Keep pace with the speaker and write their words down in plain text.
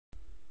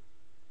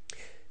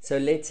So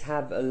let's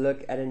have a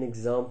look at an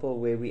example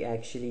where we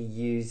actually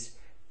use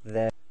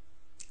the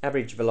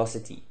average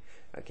velocity,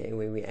 okay,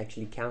 where we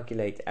actually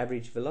calculate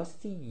average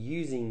velocity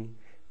using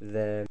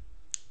the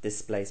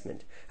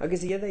displacement. Okay,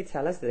 so here they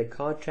tell us that a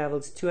car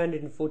travels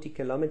 240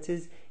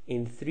 kilometers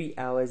in 3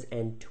 hours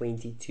and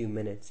 22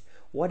 minutes.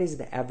 What is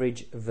the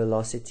average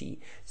velocity?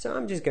 So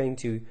I'm just going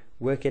to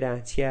work it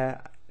out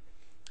here.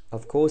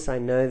 Of course, I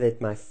know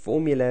that my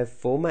formula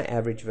for my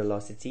average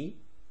velocity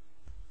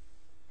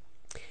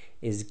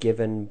is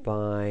given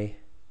by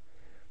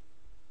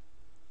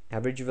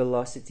average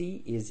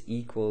velocity is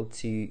equal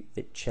to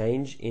the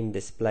change in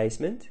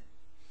displacement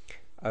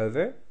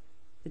over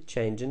the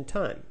change in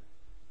time.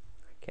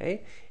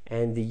 Okay,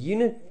 and the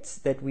units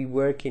that we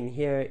work in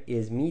here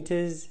is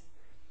meters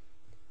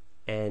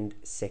and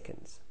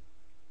seconds.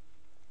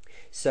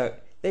 So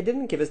they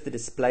didn't give us the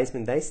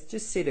displacement, they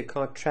just said a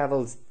car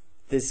travels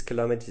this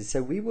kilometers,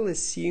 so we will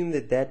assume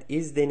that that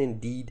is then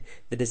indeed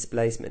the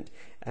displacement.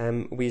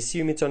 We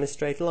assume it's on a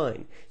straight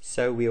line,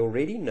 so we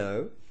already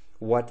know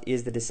what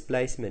is the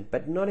displacement,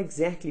 but not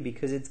exactly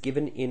because it's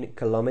given in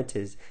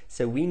kilometers.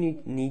 So we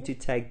need to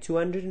take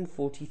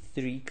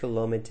 243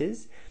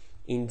 kilometers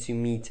into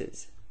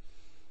meters.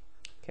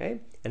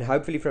 Okay, and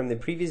hopefully from the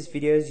previous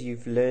videos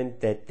you've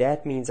learned that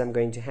that means I'm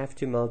going to have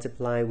to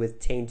multiply with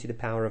 10 to the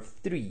power of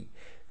 3.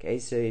 Okay,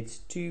 so it's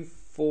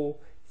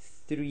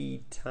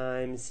 243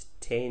 times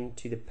 10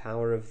 to the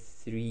power of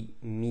 3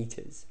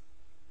 meters.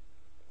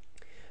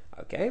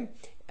 Okay,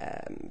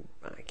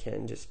 I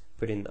can just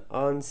put in the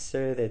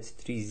answer. That's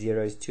 3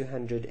 zeros,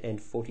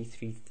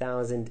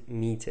 243,000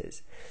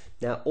 meters.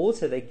 Now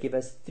also they give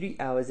us 3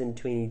 hours and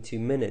 22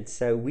 minutes,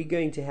 so we're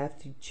going to have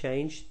to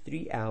change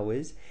 3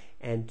 hours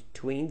and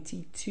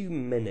 22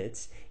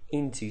 minutes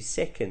into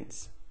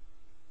seconds.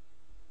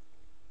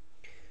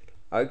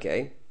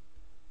 Okay,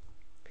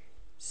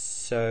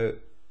 so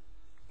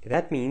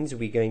that means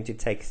we're going to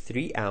take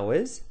 3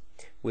 hours,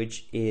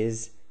 which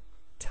is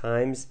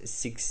times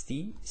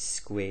 60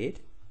 squared,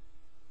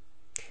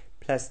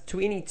 plus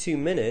 22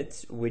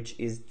 minutes, which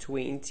is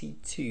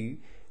 22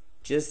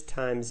 just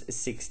times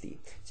 60.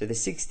 So the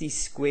 60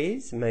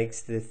 squares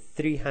makes the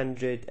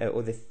 300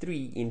 or the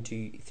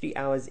 3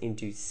 hours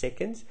into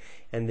seconds,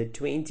 and the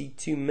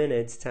 22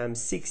 minutes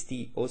times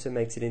 60 also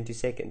makes it into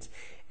seconds.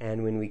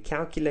 And when we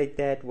calculate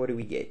that, what do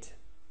we get?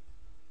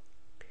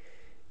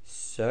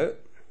 So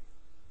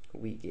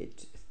we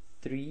get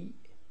 3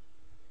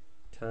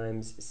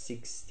 times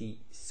 60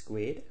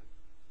 squared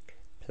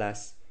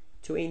plus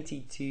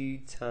 22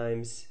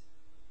 times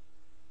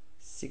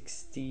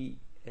 60,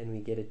 and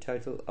we get a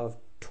total of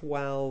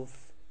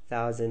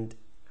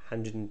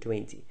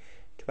 12,120.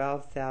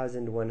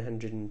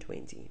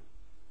 12,120.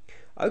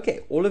 Okay,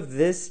 all of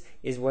this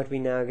is what we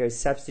now go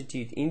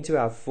substitute into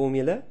our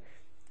formula.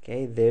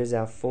 Okay, there's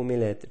our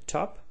formula at the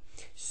top.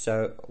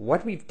 So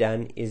what we've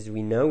done is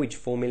we know which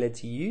formula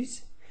to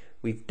use.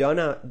 We've done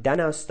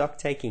our stock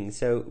taking,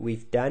 so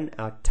we've done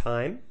our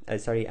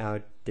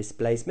our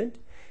displacement,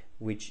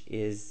 which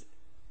is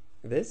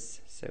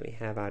this. So we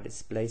have our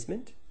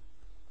displacement.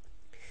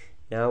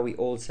 Now we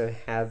also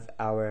have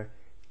our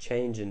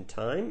change in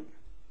time,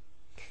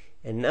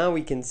 and now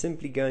we can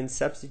simply go and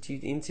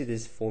substitute into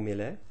this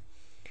formula,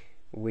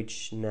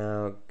 which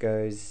now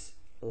goes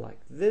like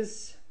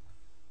this.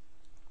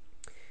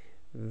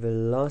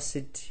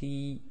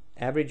 Velocity,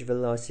 average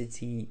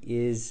velocity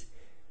is,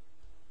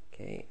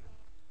 okay,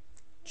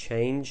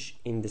 change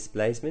in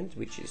displacement,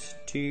 which is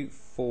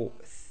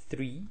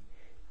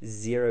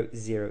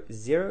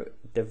 243,000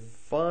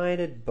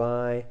 divided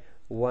by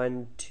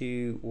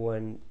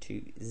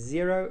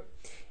 12120,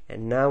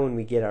 and now when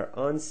we get our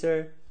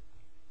answer,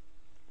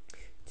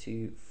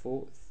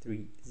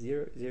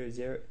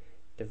 243,000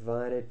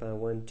 divided by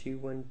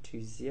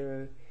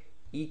 12120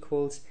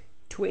 equals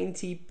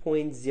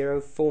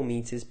 20.04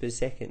 meters per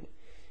second.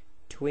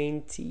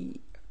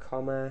 20,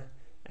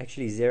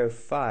 actually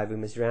 0.5, we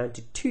must round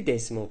to 2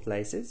 decimal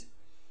places.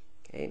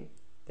 Okay,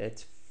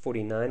 that's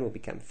 49 will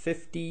become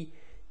 50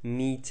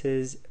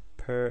 meters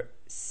per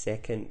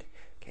second.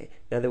 Okay,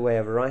 another way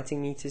of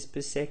writing meters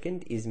per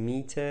second is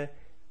meter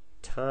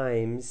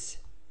times,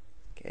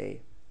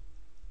 okay,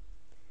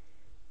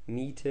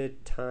 meter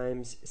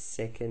times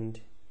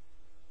second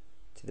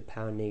to the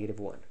power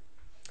 -1.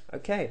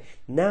 Okay,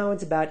 now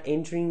it's about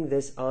entering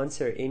this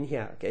answer in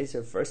here. Okay,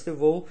 so first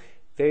of all,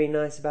 very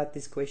nice about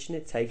this question,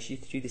 it takes you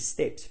through the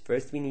steps.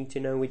 First we need to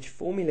know which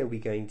formula we're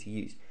going to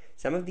use.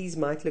 Some of these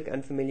might look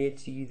unfamiliar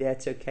to you,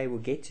 that's okay, we'll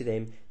get to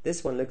them.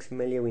 This one looks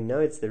familiar, we know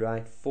it's the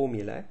right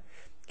formula.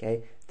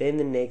 Okay, then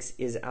the next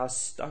is our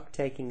stock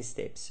taking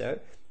step. So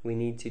we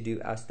need to do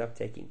our stock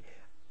taking.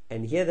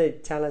 And here they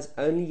tell us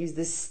only use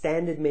the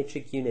standard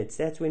metric units.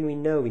 That's when we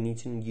know we need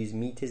to use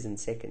meters and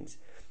seconds.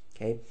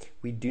 Okay,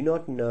 we do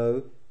not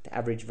know the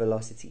average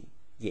velocity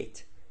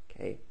yet.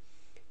 Okay,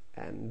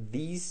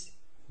 these,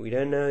 we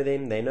don't know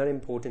them, they're not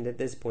important at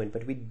this point,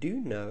 but we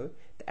do know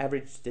the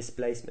average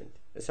displacement.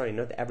 Sorry,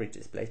 not the average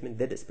displacement,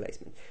 the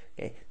displacement.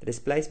 Okay, the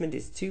displacement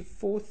is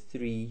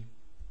 243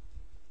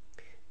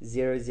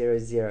 0, 0,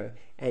 0.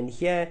 And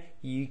here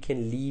you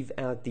can leave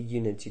out the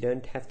units. You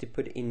don't have to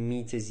put in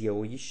meters here,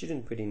 or you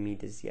shouldn't put in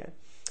meters here.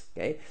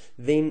 Okay,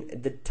 then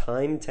the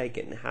time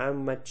taken. How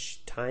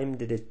much time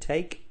did it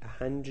take?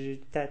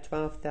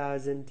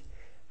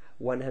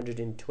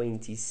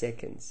 12,120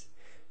 seconds.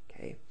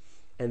 Okay,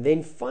 and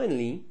then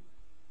finally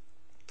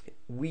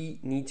we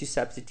need to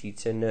substitute.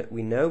 So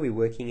we know we're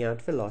working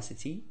out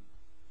velocity,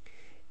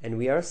 and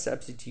we are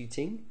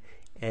substituting,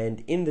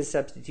 and in the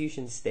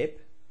substitution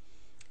step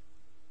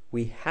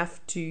we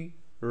have to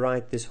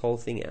write this whole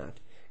thing out.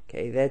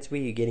 Okay, that's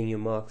where you're getting your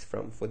marks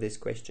from for this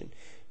question.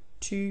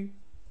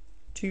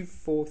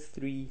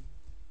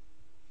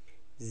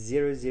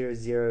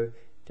 2,243,000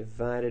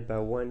 divided by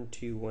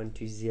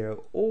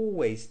 12120.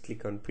 Always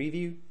click on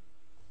preview.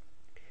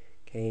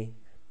 Okay,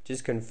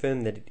 just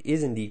confirm that it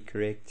is indeed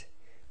correct.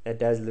 That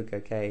does look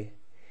okay.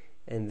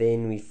 And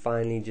then we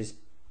finally just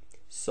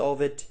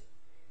solve it.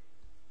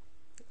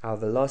 Our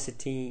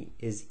velocity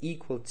is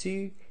equal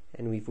to,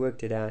 and we've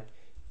worked it out,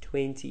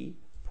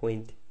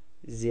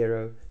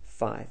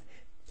 20.05.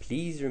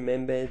 Please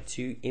remember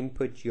to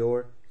input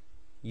your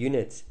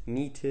units,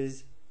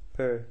 meters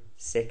per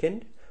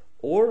second,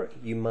 or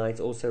you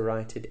might also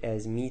write it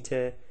as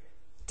meter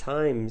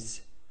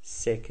times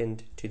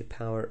second to the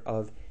power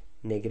of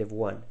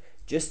 -1.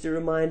 Just a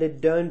reminder,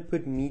 don't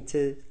put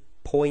meter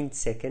point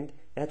second.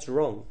 That's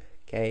wrong.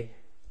 Okay,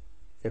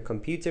 the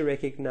computer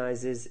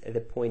recognizes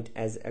the point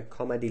as a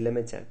comma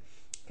delimiter.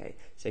 Okay,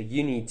 so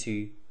you need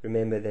to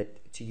remember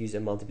that to use a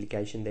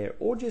multiplication there,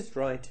 or just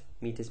write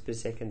meters per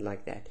second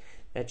like that.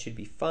 That should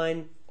be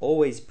fine.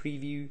 Always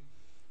preview,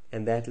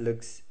 and that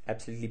looks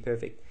absolutely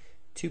perfect.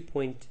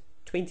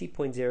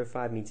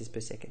 20.05 meters per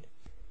second.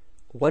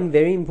 One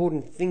very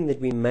important thing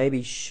that we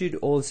maybe should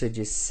also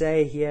just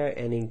say here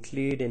and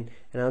include, and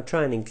I'll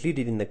try and include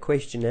it in the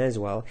question as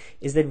well,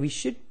 is that we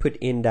should put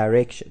in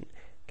direction.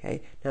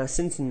 Okay, now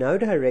since no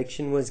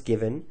direction was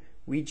given,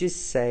 we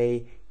just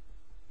say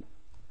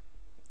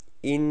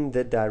in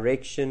the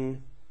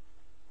direction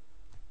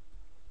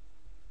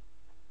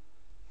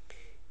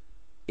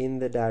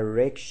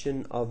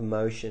of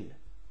motion.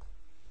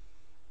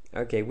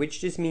 Okay,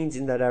 which just means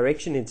in the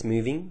direction it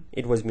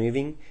was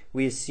moving.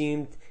 We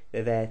assumed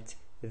that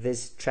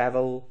this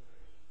traveling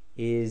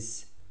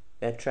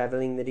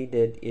that he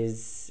did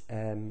is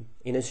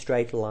in a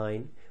straight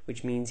line,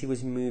 which means he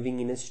was moving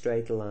in a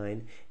straight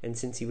line. And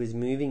since he was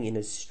moving in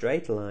a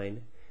straight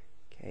line,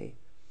 okay,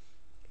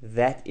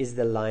 that is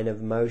the line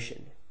of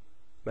motion.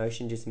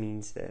 Motion just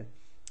means the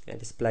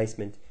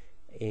displacement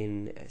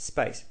in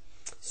space.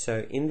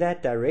 So in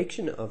that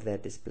direction of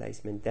that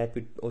displacement, that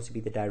would also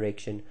be the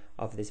direction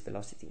of this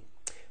velocity.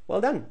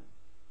 Well done.